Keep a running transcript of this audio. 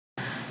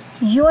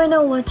You are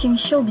now watching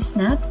Showbiz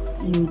Snap,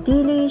 your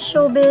daily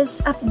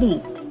showbiz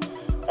update.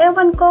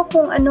 Ewan ko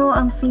kung ano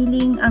ang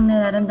feeling ang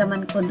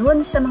nararamdaman ko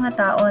doon sa mga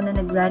tao na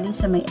nagrally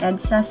sa may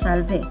EDSA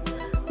Salve.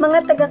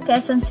 Mga taga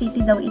Quezon City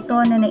daw ito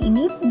na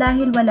nainip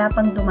dahil wala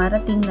pang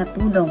dumarating na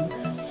tulong.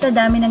 Sa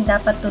dami ng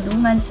dapat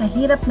tulungan sa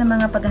hirap ng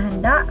mga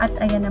paghahanda at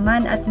ayan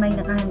naman at may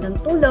nakahandang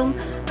tulong,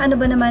 ano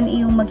ba naman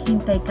iyong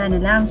maghintay ka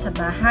na lang sa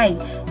bahay?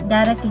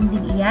 Darating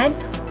din iyan.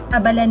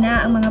 Abala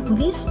na ang mga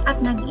pulis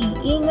at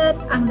nag-iingat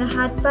ang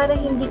lahat para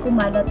hindi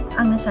kumalat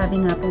ang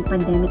nasabi nga pong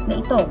pandemic na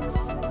ito.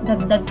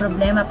 Dagdag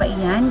problema pa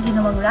iyan,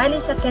 ginawang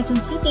rally sa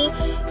Quezon City,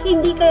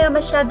 hindi kaya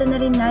masyado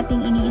na rin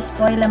nating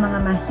ini-spoil ang mga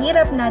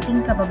mahirap nating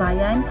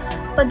kababayan.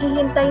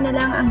 Paghihintay na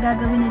lang ang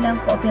gagawin nilang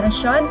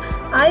kooperasyon,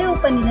 ayaw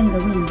pa nilang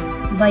gawin.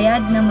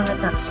 Bayad ng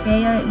mga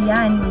taxpayer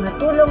iyan, mga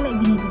tulong na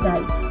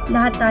ibinibigay.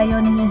 Lahat tayo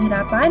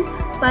nahihirapan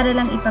para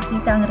lang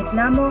ipakita ang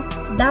reklamo,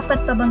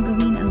 dapat pa bang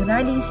gawin ang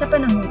rally sa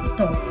panahon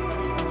ito?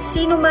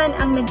 Sino man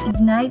ang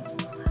nag-ignite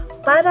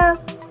para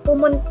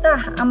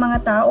pumunta ang mga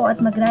tao at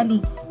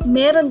mag-rally,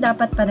 meron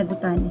dapat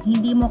panagutan.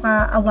 Hindi mo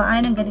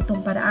kaawaan ng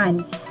ganitong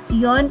paraan.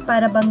 Iyon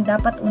para bang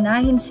dapat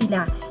unahin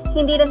sila.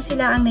 Hindi lang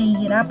sila ang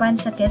nahihirapan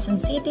sa Quezon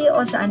City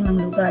o saan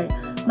mang lugar.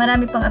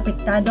 Marami pang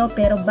apektado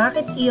pero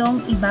bakit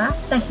iyong iba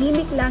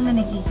tahimik lang na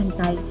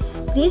naghihintay?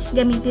 Please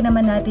gamitin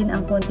naman natin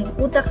ang konting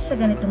utak sa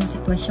ganitong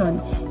sitwasyon.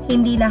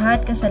 Hindi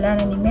lahat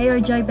kasalanan ni Mayor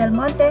Joy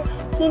Belmonte,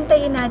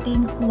 hintayin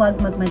natin, huwag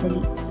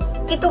magmadali.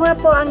 Ito nga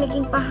po ang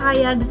naging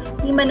pahayag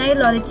ni Manay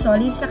Lolit sa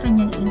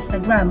kanyang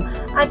Instagram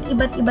at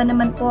iba't iba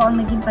naman po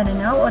ang naging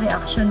pananaw o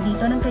reaksyon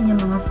dito ng kanyang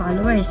mga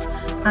followers.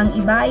 Ang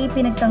iba ay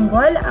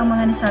pinagtanggol ang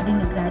mga nasabing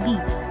nagrally.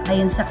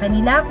 Ayon sa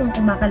kanila, kung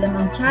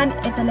kumakalamang tiyan,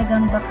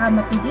 talagang baka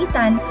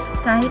mapilitan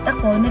kahit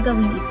ako na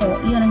gawin ito.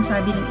 Iyon ang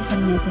sabi ng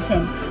isang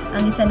netizen.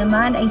 Ang isa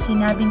naman ay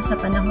sinabing sa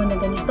panahon na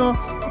ganito,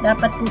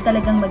 dapat po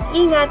talagang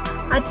mag-ingat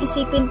at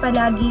isipin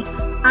palagi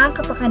ang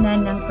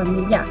kapakanan ng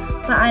pamilya.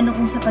 Paano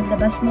kung sa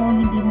paglabas mo,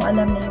 hindi mo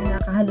alam na yung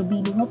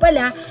nakahalubilo mo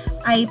pala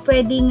ay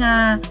pwedeng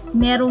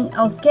merong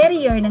out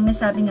carrier ng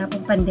nasabi nga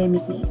pong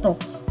pandemic na ito.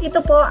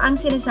 Ito po ang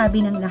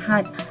sinasabi ng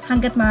lahat.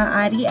 Hanggat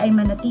maaari ay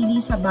manatili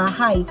sa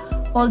bahay.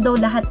 Although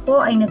lahat po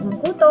ay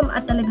nagugutom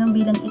at talagang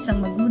bilang isang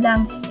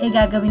magulang,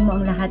 gagawin mo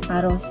ang lahat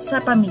para sa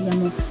pamilya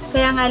mo.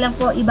 Kaya nga lang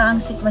po iba ang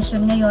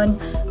sitwasyon ngayon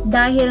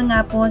dahil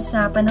nga po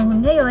sa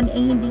panahon ngayon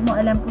hindi mo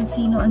alam kung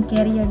sino ang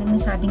carrier ng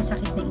nasabing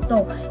sakit na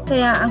ito.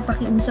 Kaya ang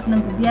pakiusap ng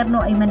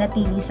gobyerno ay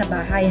manatili sa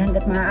bahay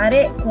hanggat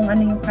maaari kung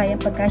ano yung kayang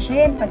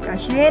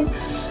pagkasyahin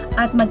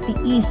at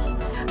magtiis.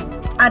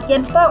 At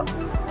yan po,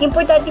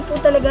 importante po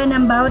talaga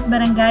ng bawat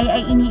barangay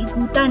ay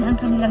iniikutan ang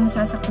kanilang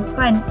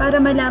nasasakupan para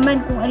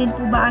malaman kung alin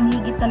po ba ang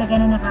higit talaga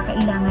na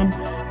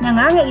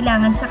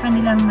nangangailangan sa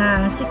kanilang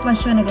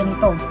sitwasyon na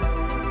ganito.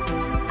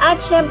 At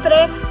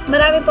syempre,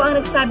 marami po ang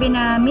nagsabi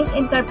na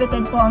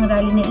misinterpreted po ang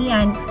rally na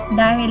iyan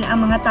dahil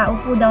ang mga tao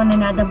po daw na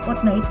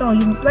nadampot na ito,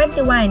 yung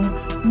 21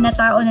 na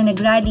tao na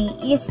nagrally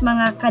is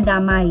mga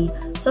kadamay.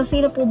 So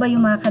sino po ba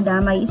yung mga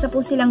kadamay? Isa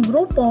po silang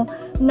grupo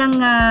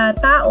ng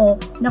tao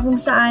na kung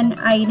saan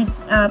ay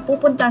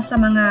pupunta sa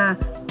mga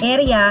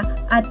area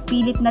at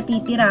pilit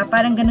natitira.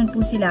 Parang ganun po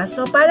sila.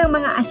 So parang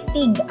mga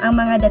astig ang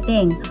mga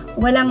dating.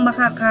 Walang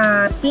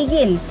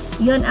makakapigil.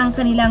 Yon ang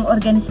kanilang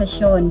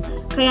organisasyon.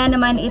 Kaya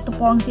naman ito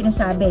po ang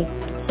sinasabi.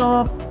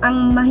 So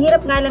ang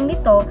mahirap nga lang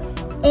nito,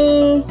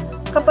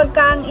 kapag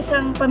ka ang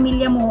isang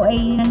pamilya mo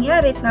ay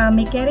nangyari na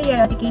may carrier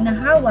at ikay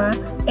nahawa,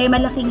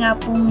 malaki nga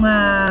pong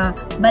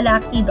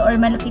balakid or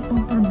malaki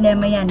pong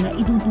problema yan na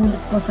idudulot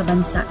po sa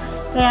bansa.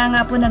 Kaya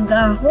nga po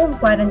nag-home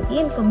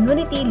quarantine,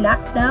 community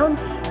lockdown,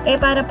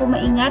 para po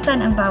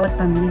maingatan ang bawat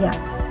pamilya.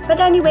 But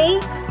anyway,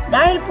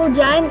 dahil po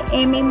dyan,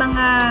 may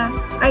mga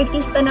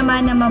artista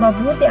naman na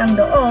mababuti ang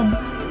loob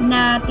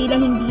na tila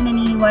hindi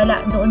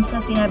naniniwala doon sa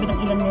sinabi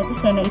ng ilang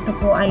netizen na ito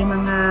po ay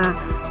mga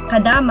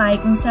kadamay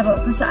kung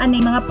saan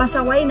ay mga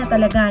pasaway na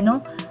talaga,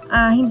 no?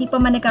 Hindi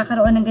pa man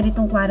nagkakaroon ng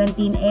ganitong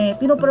quarantine,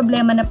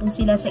 pinoproblema na po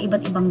sila sa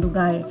iba't ibang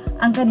lugar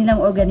ang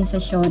kanilang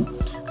organisasyon.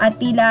 At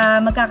tila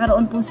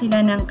magkakaroon po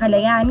sila ng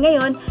kalayaan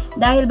ngayon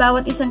dahil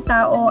bawat isang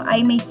tao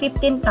ay may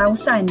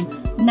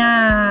 15,000 na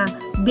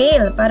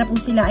bail para po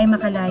sila ay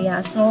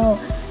makalaya. So,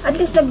 at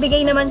least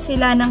nagbigay naman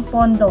sila ng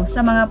pondo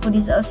sa mga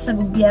pulis o sa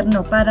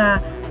gobyerno para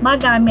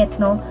magamit,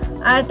 no?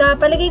 At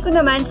palagay ko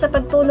naman sa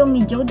pagtulong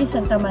ni Jodi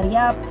Sta,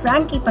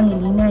 Frankie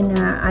Pangilinan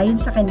na ayon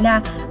sa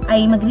kanila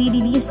ay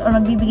magre-release o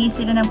magbibigay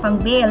sila ng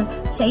pang-bail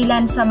sa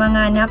ilan sa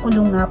mga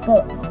nakulong nga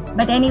po.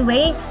 But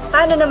anyway,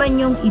 paano naman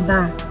yung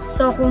iba?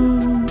 So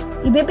kung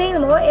i-bail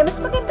mo,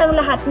 mas magandang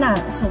lahat na.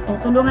 So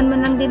tutulungan mo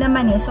lang din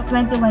naman So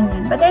 21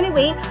 yan. But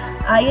anyway,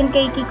 yun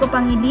kay Kiko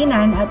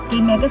Pangilinan at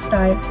kay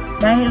Megastar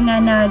dahil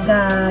nga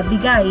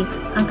nagbigay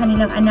ang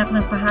kanilang anak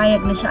ng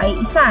pahayag na siya ay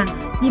isa.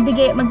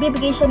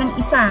 Magbibigay siya ng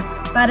isa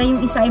para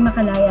yung isa ay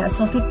makalaya.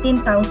 So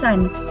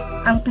 15,000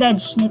 ang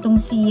pledge nitong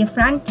si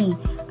Frankie.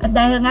 At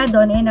dahil nga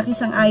doon,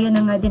 nakisang-ayon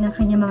na nga din ang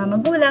kanyang mga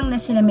magulang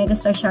na sila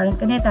Megastar Sharon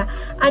Cuneta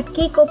at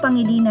Kiko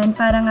Pangilinan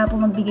para nga po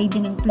magbigay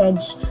din ng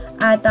pledge.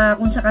 At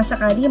kung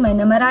sakasakali man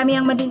na marami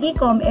ang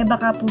malilikom,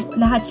 baka po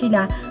lahat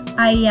sila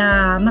ay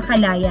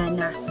makalaya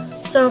na.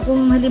 So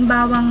kung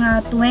halimbawang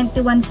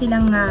 21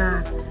 silang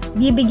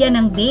bibigyan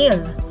ng bail,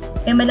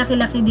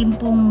 malaki-laki din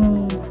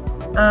pong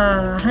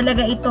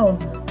halaga ito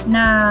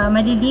na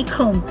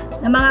malilikom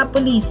ng mga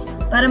pulis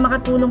para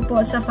makatulong po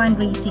sa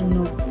fundraising,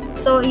 no?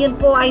 So yun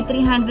po ay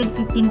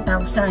 315,000.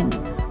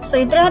 So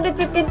yung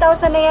 315,000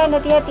 na yan,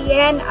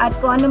 hati-hatiin, at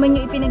kung ano man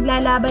yung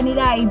ipinaglalaban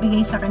nila,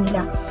 ibigay sa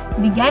kanila.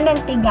 Bigyan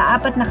ng tiga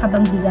 4 na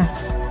kabang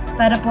bigas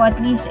para po at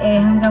least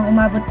hanggang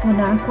umabot po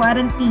na ang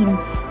quarantine,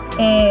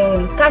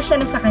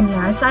 kasya na sa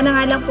kanila. Sana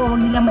nga lang po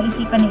huwag nilang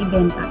maisipan na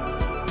ibenta.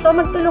 So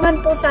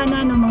magtulungan po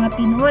sana no, mga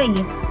Pinoy,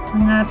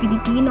 mga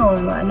Pilipino,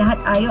 lahat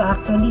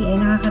actually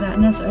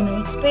nakakaranas or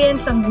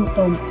na-experience ang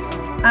gutom.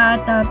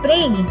 At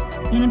pray,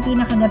 yan ang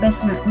pinaka-the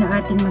best na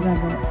ating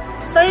magagawa.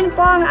 So yun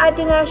po ang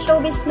ating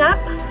showbiz snap.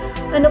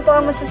 Ano po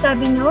ang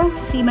masasabi nyo?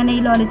 Si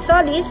Manay Lolit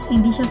Solis,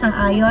 hindi siya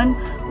sang-ayon,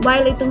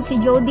 while itong si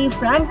Jodi,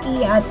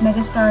 Frankie at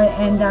Megastar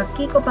and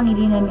Kiko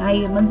Pangilinan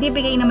ay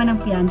magbibigay naman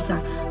ng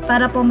piyansa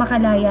para po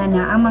makalaya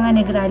na ang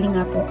mga nagrally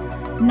nga po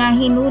na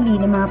hinuli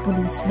ng mga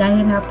pulis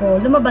dahil nga po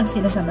lumabag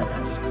sila sa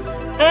batas.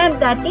 And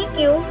thank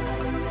you.